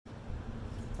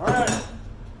All right,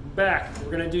 back. We're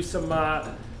gonna do some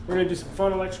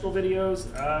fun electrical videos.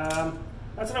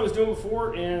 That's what I was doing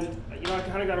before, and you know, I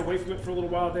kind of got away from it for a little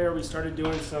while there. We started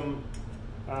doing some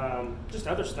just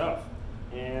other stuff,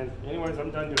 and anyways, I'm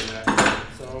done doing that.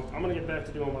 So I'm gonna get back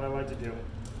to doing what I like to do.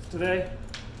 So today,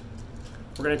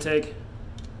 we're gonna take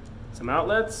some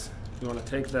outlets. You want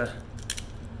to take the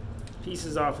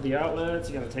pieces off of the outlets.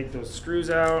 You got to take those screws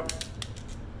out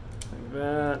like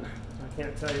that. I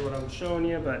can't tell you what I'm showing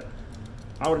you, but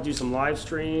I want to do some live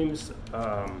streams.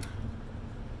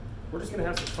 We're just gonna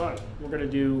have some fun. We're gonna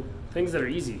do things that are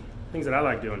easy, things that I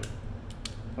like doing.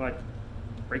 I like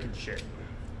breaking shit,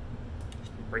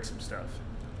 break some stuff.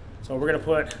 So we're gonna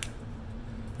put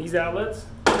these outlets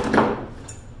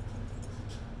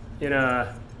in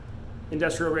a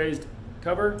industrial raised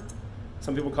cover.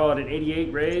 Some people call it an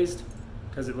 88 raised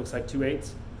because it looks like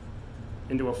 2/8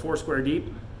 into a 4 square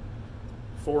deep,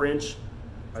 4 inch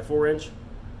by 4 inch.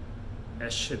 I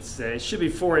should say it should be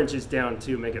 4 inches down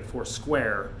to make it 4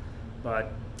 square,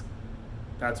 but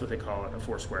that's what they call it, a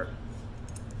 4 square.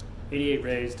 88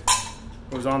 raised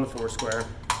goes on the 4 square,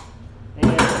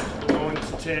 and we're going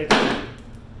to take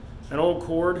an old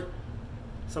cord,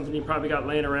 something you probably got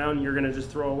laying around, you're going to just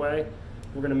throw away.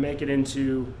 We're going to make it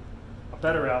into a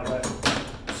better outlet,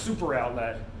 super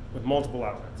outlet with multiple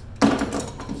outlets.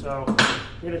 So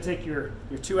you're going to take your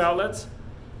 2 outlets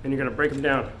and you're going to break them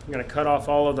down. You're going to cut off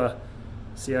all of the,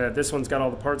 see this one's got all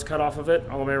the parts cut off of it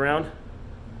all the way around.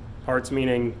 Parts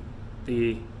meaning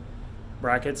the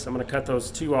brackets. I'm going to cut those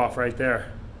 2 off right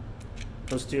there.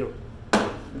 Those 2.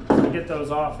 To get those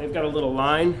off, they've got a little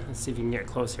line. Let's see if you can get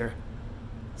close here.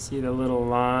 See the little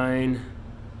line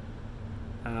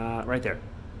right there.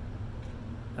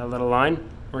 That little line.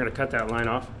 We're going to cut that line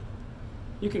off.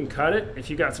 You can cut it if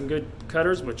you got some good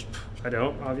cutters, which I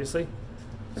don't, obviously.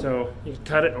 So you can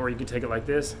cut it, or you can take it like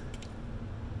this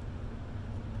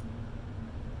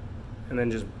and then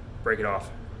just break it off.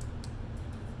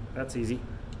 That's easy.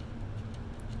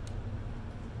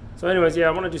 So anyways, yeah,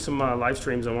 I want to do some live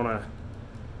streams. I want to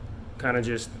kind of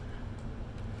just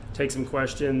take some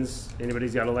questions.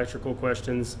 Anybody's got electrical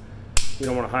questions, you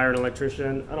don't want to hire an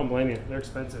electrician, I don't blame you. They're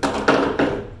expensive.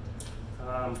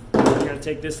 You're going to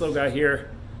take this little guy here.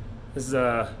 This is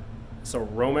a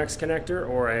Romex connector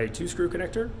or a 2-screw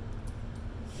connector.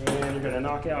 And you're going to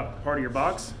knock out part of your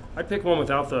box. I'd pick one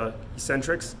without the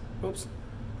eccentrics. Oops.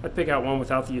 I'd pick out one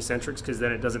without the eccentrics because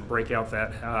then it doesn't break out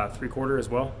that 3/4 as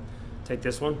well. Take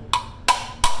this one,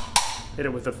 hit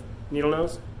it with the needle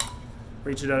nose,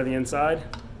 reach it out of the inside.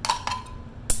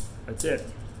 That's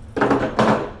it.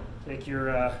 Take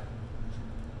your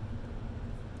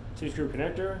 2-screw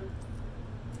connector,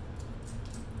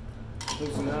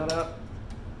 loosen that up,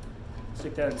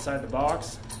 stick that inside the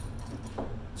box.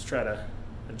 Let's try to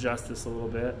adjust this a little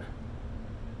bit.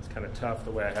 It's kind of tough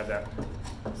the way I have that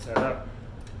set up.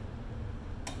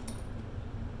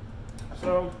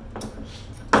 So,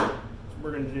 what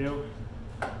we're going to do,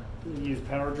 use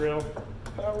power drill.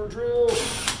 Power drill!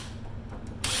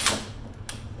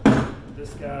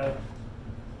 This guy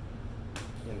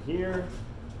in here.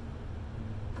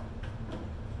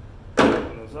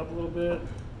 Open those up a little bit.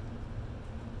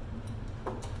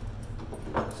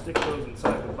 Stick those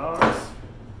inside the box,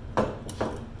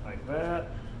 like that.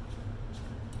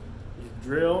 Use the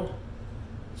drill.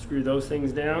 Screw those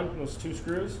things down, those 2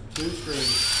 screws. 2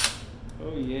 screws.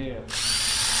 Oh yeah.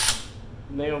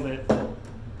 Nailed it.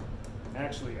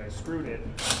 Actually, I screwed it.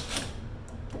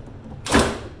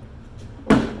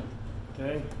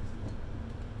 Okay.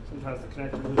 Sometimes the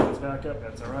connector loosens back up,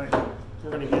 that's alright.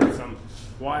 We're going to get some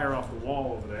wire off the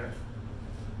wall over there.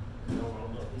 A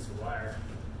little piece of wire.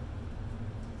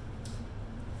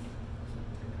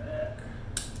 Take that.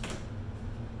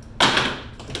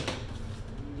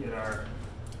 Get our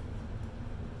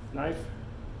knife.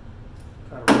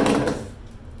 Cut it.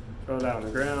 Throw that on the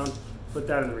ground, put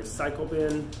that in the recycle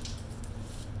bin,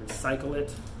 recycle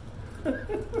it.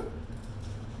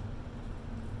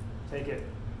 Take it,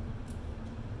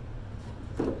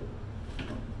 cut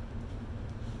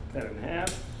it in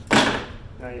half.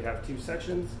 Now you have 2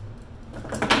 sections.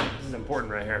 This is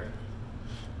important right here.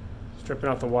 Stripping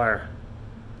off the wire.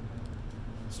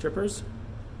 Strippers,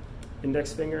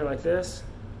 index finger like this.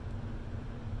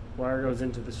 Wire goes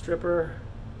into the stripper.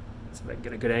 See if I can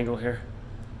get a good angle here.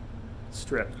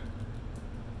 Strip.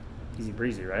 Easy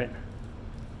breezy, right?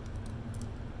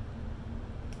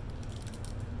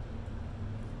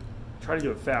 Try to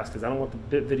do it fast because I don't want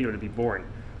the video to be boring.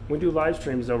 When we do live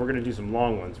streams though, we're going to do some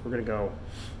long ones. We're going to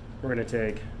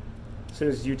take, as soon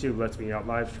as YouTube lets me out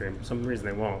live stream, for some reason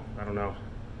they won't, I don't know.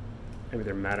 Maybe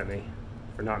they're mad at me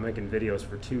for not making videos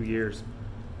for 2 years.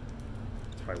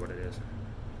 That's probably what it is.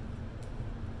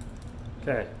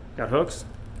 Okay, got hooks.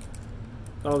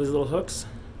 All these little hooks.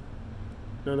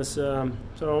 Notice, so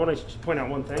I want to point out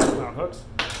one thing about hooks.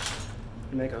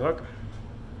 You make a hook.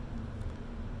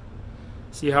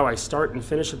 See how I start and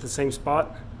finish at the same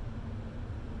spot?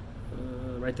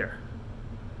 Right there.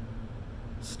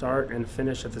 Start and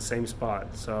finish at the same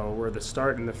spot. So where the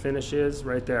start and the finish is,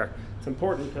 right there. It's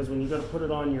important because when you go to put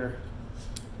it on your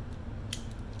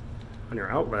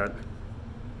outlet,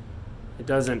 it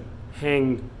doesn't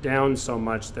hang down so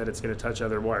much that it's going to touch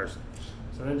other wires.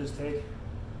 So then just take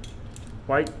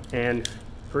white and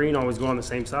green, always go on the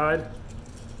same side.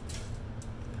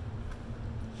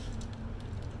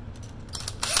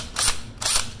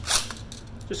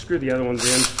 Just screw the other ones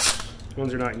in. The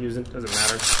ones you're not using, doesn't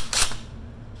matter.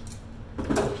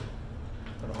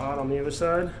 Put it hot on the other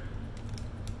side.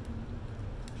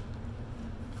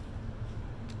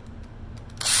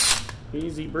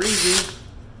 Easy breezy.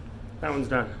 That one's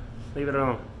done. Leave it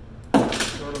alone.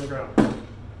 Throw it on the ground.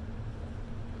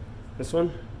 This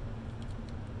one.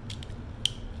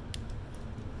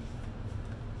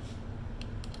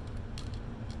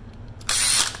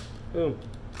 Boom.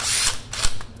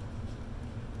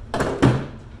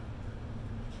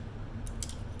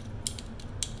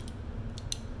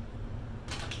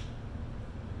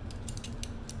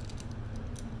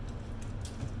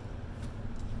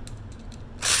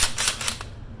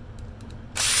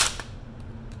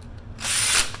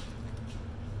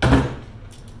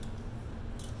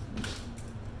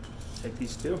 Take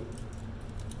these two,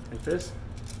 like this,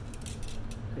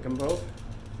 take them both,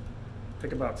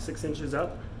 pick about 6 inches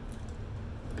up,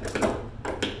 cut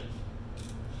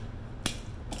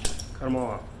them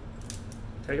all off,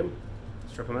 take them,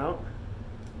 strip them out,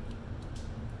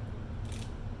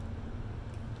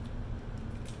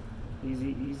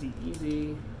 easy, easy,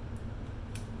 easy.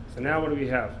 So now what do we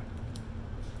have?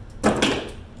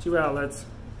 2 outlets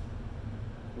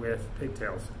with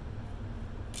pigtails.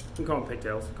 You can call them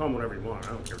pigtails, call them whatever you want, I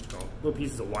don't care what you call them. Little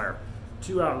pieces of wire.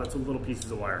 2 outlets with little pieces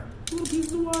of wire. Little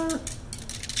pieces of wire.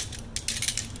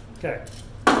 Okay.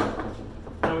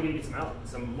 Now we need to get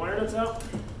some wire nuts out.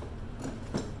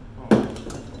 Oh,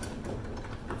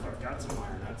 I've got some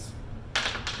wire nuts.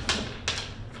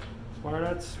 Wire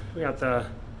nuts. We got the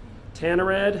Tanner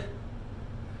red.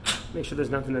 Make sure there's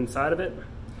nothing inside of it.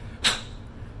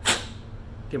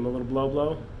 Give them a little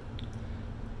blow.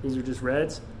 These are just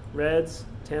reds. Reds,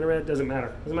 Tanner red, doesn't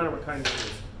matter. Doesn't matter what kind you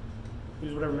use.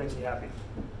 Use whatever makes you happy.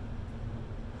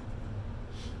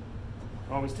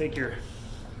 Always take your,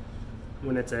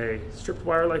 when it's a stripped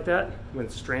wire like that, when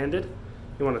it's stranded,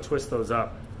 you want to twist those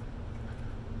up.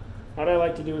 What I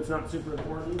like to do, it's not super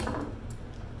important,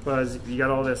 because you got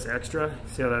all this extra.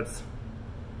 See how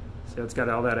it's got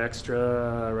all that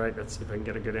extra, right? Let's see if I can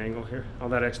get a good angle here. All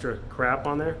that extra crap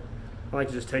on there. I like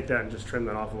to just take that and just trim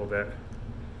that off a little bit.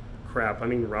 Crap, I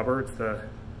mean rubber, it's the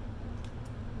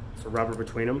rubber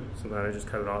between them, so that I just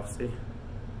cut it off, see?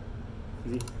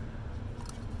 Easy.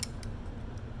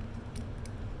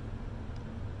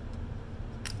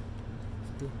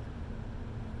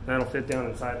 That'll fit down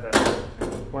inside the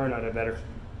wire nut, I better.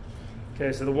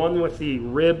 Okay, so the one with the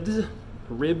ribbed,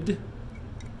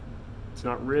 it's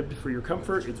not ribbed for your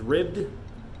comfort, it's ribbed.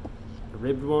 The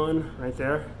ribbed one right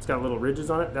there, it's got little ridges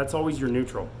on it, that's always your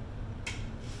neutral.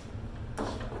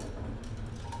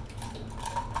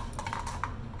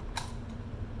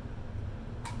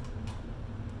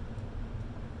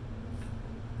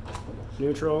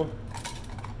 Neutral.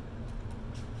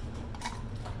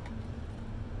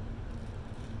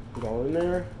 Put it all in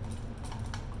there.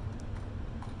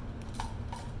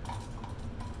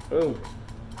 Boom.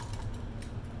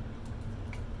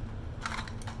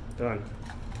 Done.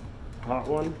 Hot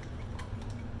one.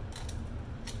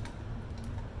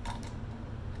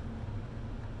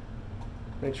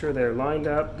 Make sure they're lined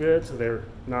up good so they're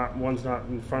not, one's not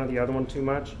in front of the other one too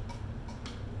much.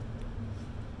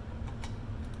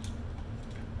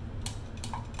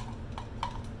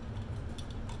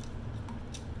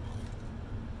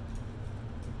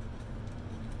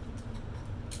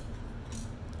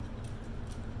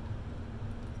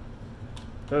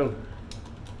 Boom.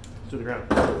 To the ground.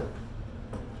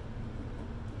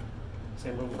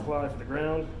 Same rule apply for the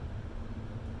ground.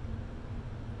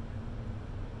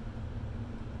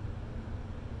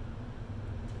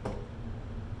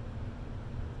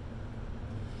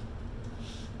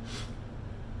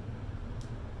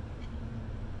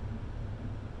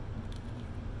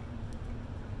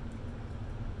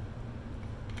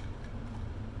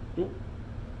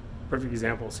 Perfect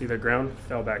example. See, the ground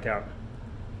fell back out.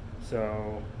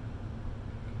 So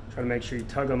try to make sure you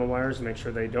tug on the wires and make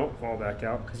sure they don't fall back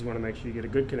out, because you want to make sure you get a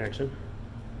good connection.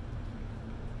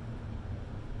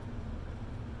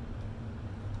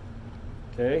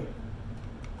 Okay.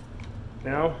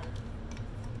 Now,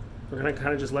 we're gonna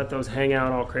kind of just let those hang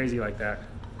out all crazy like that.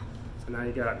 So now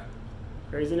you got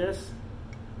craziness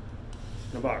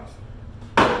in a box.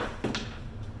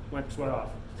 Wipe sweat off,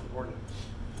 it's important.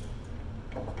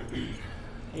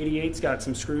 88's got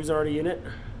some screws already in it.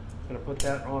 I'm gonna put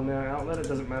that on the outlet. It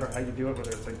doesn't matter how you do it,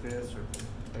 whether it's like this or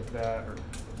like that or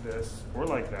like this or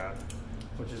like that,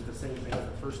 which is the same thing as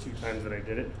the first 2 times that I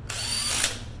did it.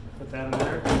 Put that in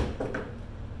there.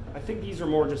 I think these are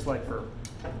more just like for,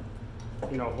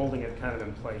 you know, holding it kind of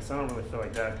in place. I don't really feel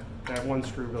like that one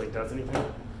screw really does anything.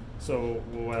 So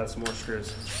we'll add some more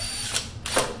screws.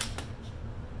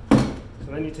 So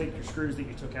then you take your screws that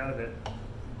you took out of it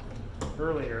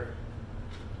earlier,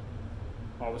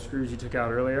 all the screws you took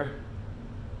out earlier.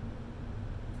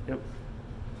 Yep.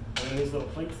 And then these little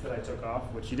plates that I took off,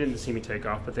 which you didn't see me take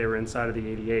off, but they were inside of the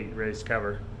 88 raised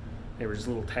cover. They were just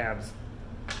little tabs.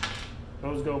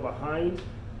 Those go behind.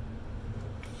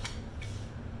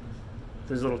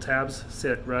 Those little tabs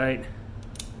sit right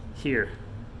here,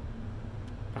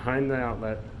 behind the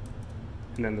outlet,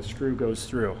 and then the screw goes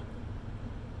through.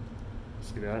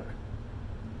 See that?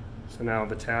 So now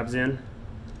the tab's in,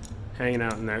 hanging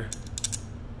out in there,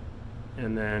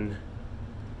 and then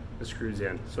the screw's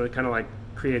in. So it kind of like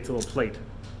creates a little plate.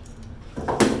 I'm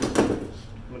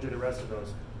gonna do the rest of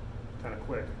those kind of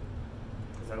quick,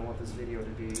 because I don't want this video to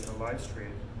be a live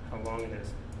stream, how long it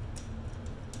is.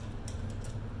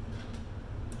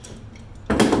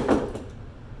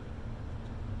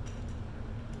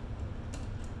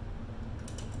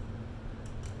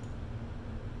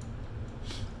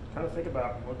 Kind of think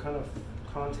about what kind of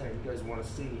content you guys want to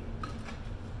see.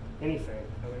 Anything.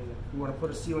 I mean, if you want to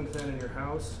put a ceiling fan in your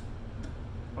house,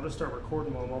 I'll just start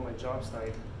recording while I'm on my job site.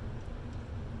 You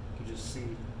can just see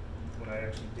what I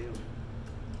actually do.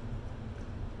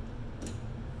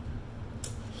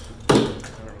 I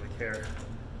don't really care.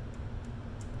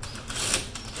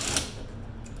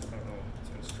 Uh-oh, it's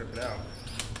going to strip it out.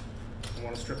 I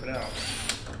want to strip it out.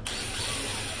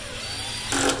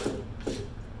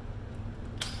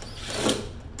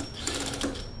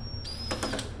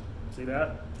 See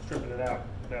that? Stripping it out.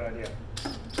 Bad idea.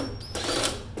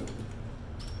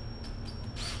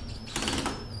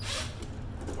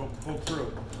 Oh, pull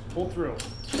through. Pull through.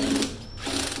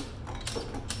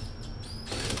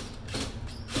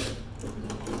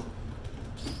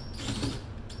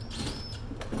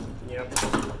 Yep.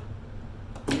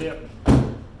 Yep.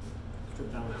 Strip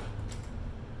down.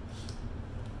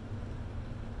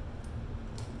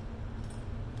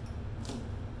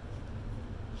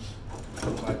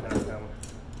 Bypass that one.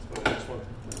 Let's go to the next one.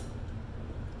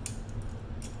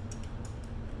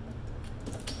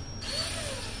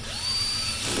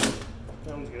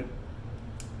 Sounds good.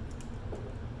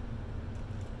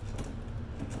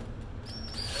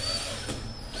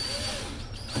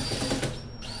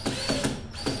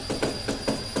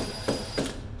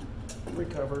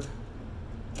 Recovered.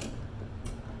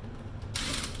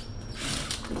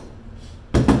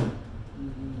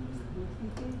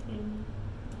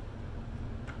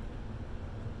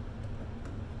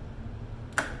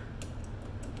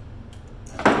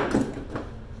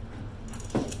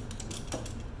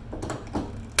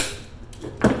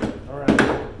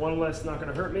 One less, not going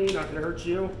to hurt me, not going to hurt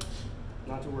you.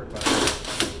 Not to worry about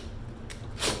it.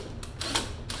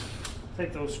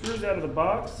 Take those screws out of the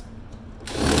box.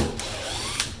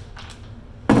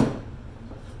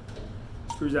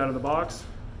 Screws out of the box,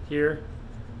 here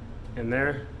and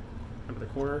there, up at the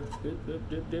corner. Dip, dip,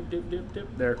 dip, dip, dip, dip,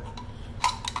 dip. There.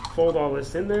 Fold all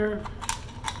this in there.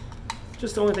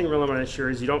 Just the only thing really I want to ensure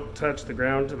is you don't touch the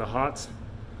ground to the hots.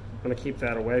 I'm going to keep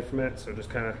that away from it, so just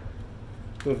kind of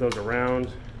move those around.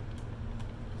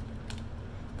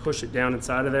 Push it down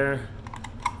inside of there.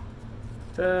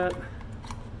 That.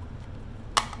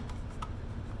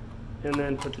 And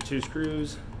then put the 2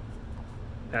 screws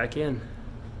back in.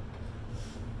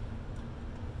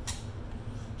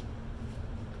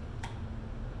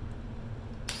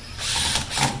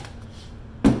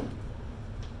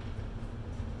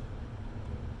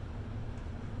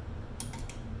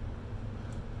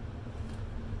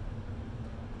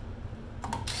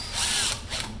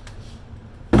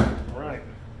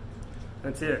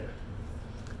 That's it.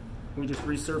 We just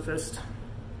repurposed,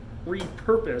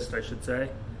 I should say,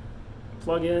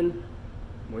 plug in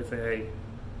with a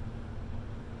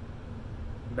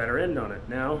better end on it.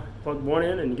 Now, plug 1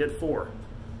 in and you get 4.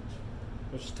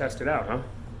 Let's just test it out, huh?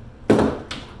 Let's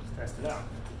test it out.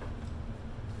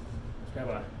 Let's have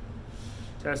a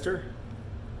tester.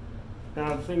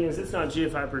 Now, the thing is, it's not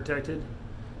GFI protected,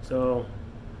 so,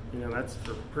 you know, that's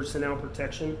for personnel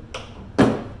protection.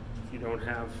 If you don't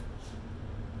have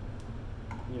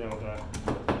you know,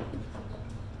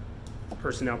 the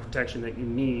personnel protection that you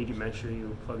need, you make sure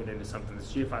you plug it into something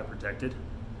that's GFI protected.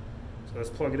 So let's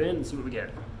plug it in and see what we get.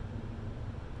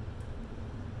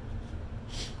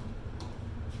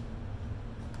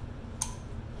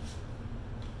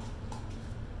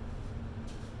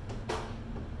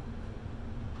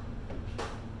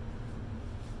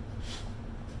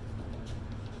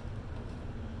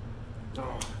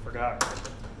 Oh, I forgot.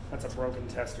 That's a broken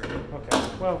tester. Okay,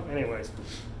 well, anyways.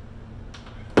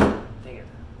 Dang it.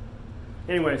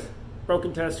 Anyways,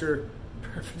 broken tester,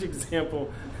 perfect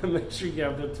example. Make sure you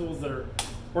have the tools that are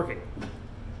working.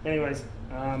 Anyways,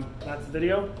 that's the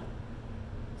video.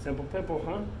 Simple pimple,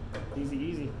 huh? Easy,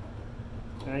 easy.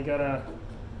 And I got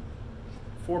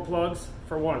 4 plugs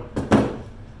for 1.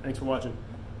 Thanks for watching.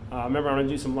 Remember, I'm gonna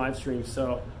do some live streams,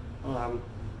 so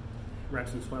wrap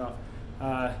some sweat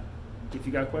off. If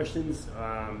you got questions,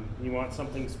 you want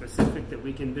something specific that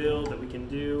we can build, that we can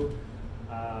do,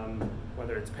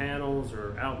 whether it's panels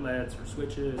or outlets or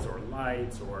switches or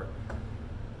lights or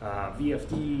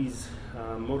VFDs,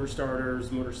 motor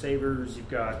starters, motor savers, you've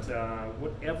got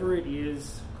whatever it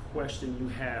is question you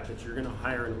have that you're going to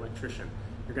hire an electrician.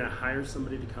 You're going to hire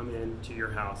somebody to come in to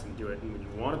your house and do it. And when you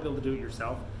want to be able to do it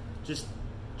yourself, just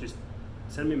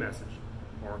send me a message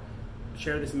or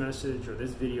share this message or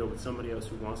this video with somebody else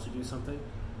who wants to do something,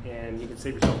 and you can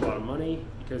save yourself a lot of money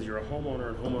because you're a homeowner,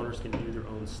 and homeowners can do their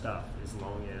own stuff as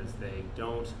long as they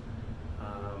don't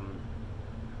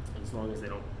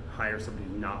hire somebody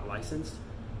who's not licensed.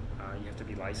 You have to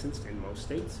be licensed in most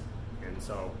states. And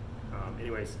so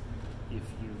anyways, if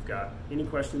you've got any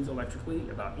questions electrically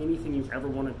about anything you ever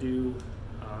want to do,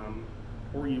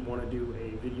 or you want to do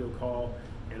a video call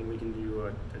and we can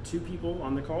do a 2 people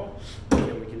on the call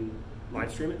and we can live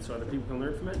stream it so other people can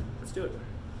learn from it, let's do it.